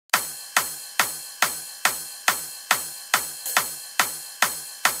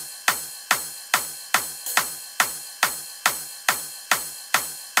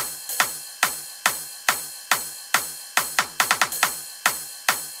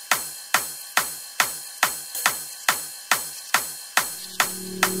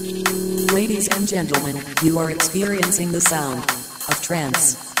Ladies and gentlemen, you are experiencing the sound of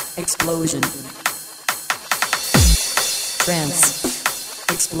trance explosion.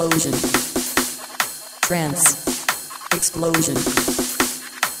 Trance explosion. Trance explosion.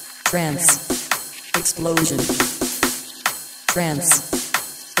 Trance explosion.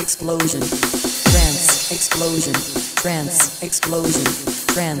 Trance explosion. Trance explosion. Trance explosion.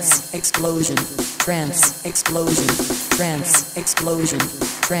 Trance explosion. Trance explosion. Trance explosion.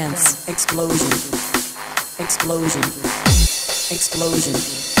 Trance explosion. Explosion. Explosion.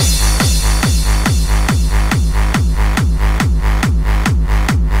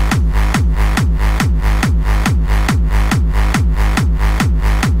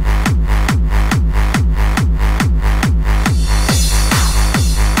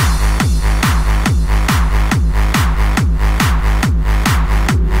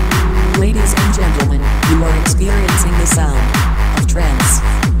 Ladies and gentlemen, you are experiencing the sound of trance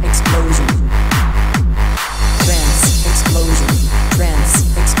explosion. Trance explosion.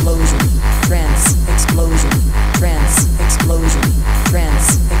 Trance explosion. Trance explosion. Trance explosion.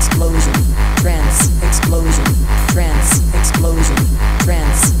 Trance explosion. Trance explosion. Trance explosion.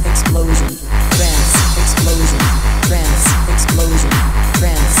 Trance explosion. Trance explosion. Trance explosion.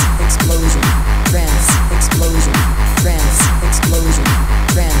 Trance explosion. Trance explosion. Trance explosion.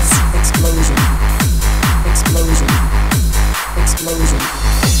 Trance explosion. Explosion. Explosion.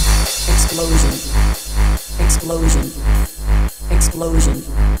 Explosion. Explosion. Explosion.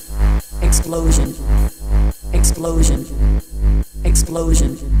 Explosion. Explosion.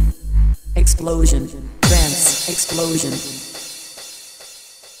 Explosion. Explosion. Trance explosion.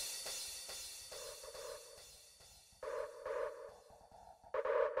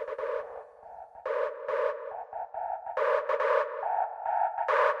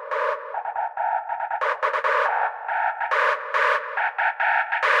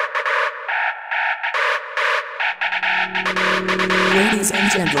 Ladies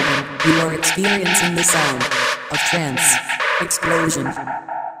and gentlemen, you are experiencing the sound of trance explosion.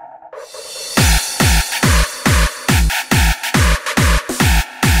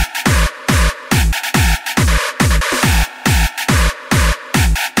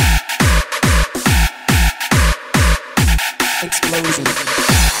 Explosion.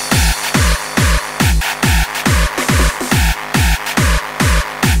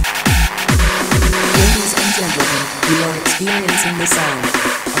 Ladies and gentlemen, you are experiencing the sound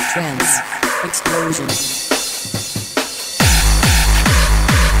of trance explosion.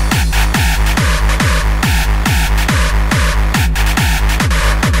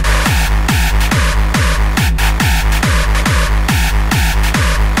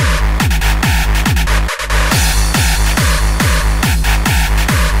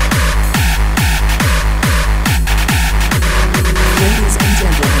 Ladies and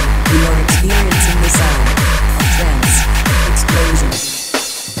gentlemen, you are experiencing the sound of trance explosion.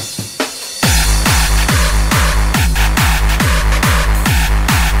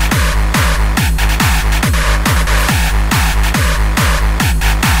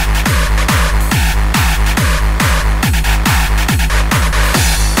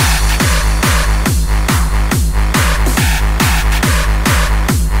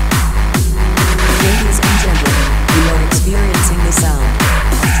 Ladies and gentlemen, you are experiencing the sound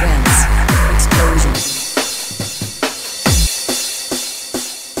of trance explosion.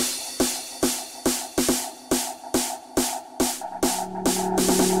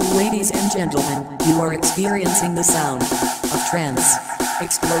 Ladies and gentlemen, you are experiencing the sound of trance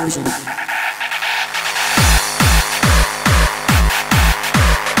explosion.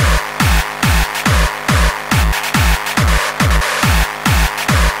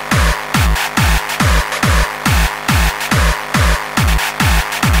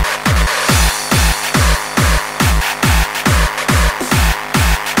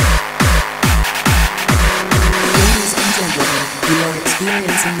 Ladies and gentlemen, you are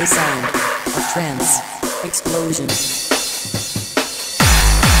experiencing the sound of trance explosion.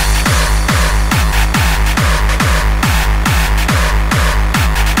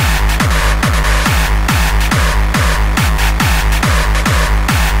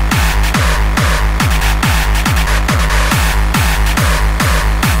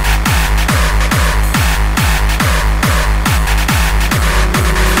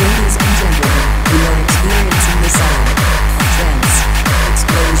 Ladies and gentlemen, you are experiencing the sound of trance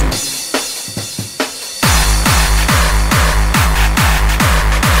explosion.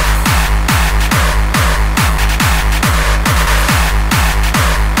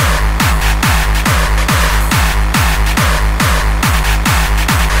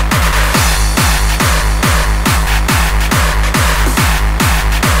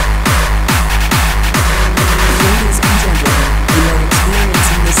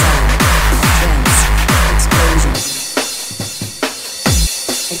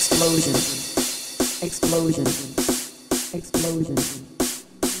 Xplosion. Xplosion. Xplosion.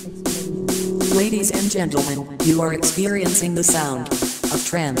 Ladies and gentlemen, you are experiencing the sound of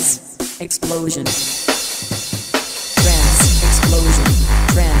trance explosion. Trance explosion.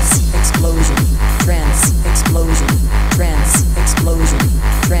 Trance explosion. Trance explosion. Trance explosion.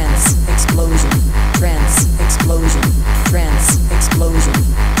 Trance explosion. Trance explosion. Trance explosion.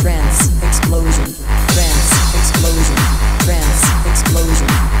 Trance explosion. Trance explosion. Trance explosion.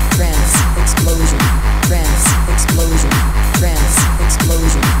 Trance explosion. Trance explosion. Trance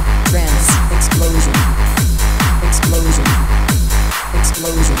explosion. Trance explosion. Explosion.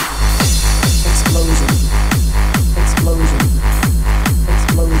 Explosion. Explosion. Explosion.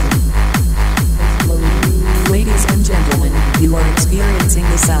 Explosion. Explosion. Ladies and gentlemen, you are experiencing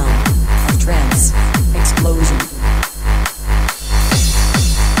the sound of trance explosion.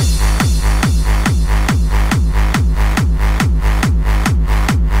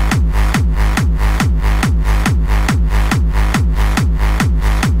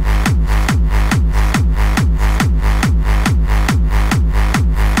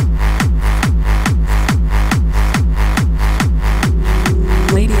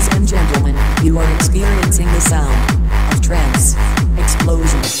 You are experiencing the sound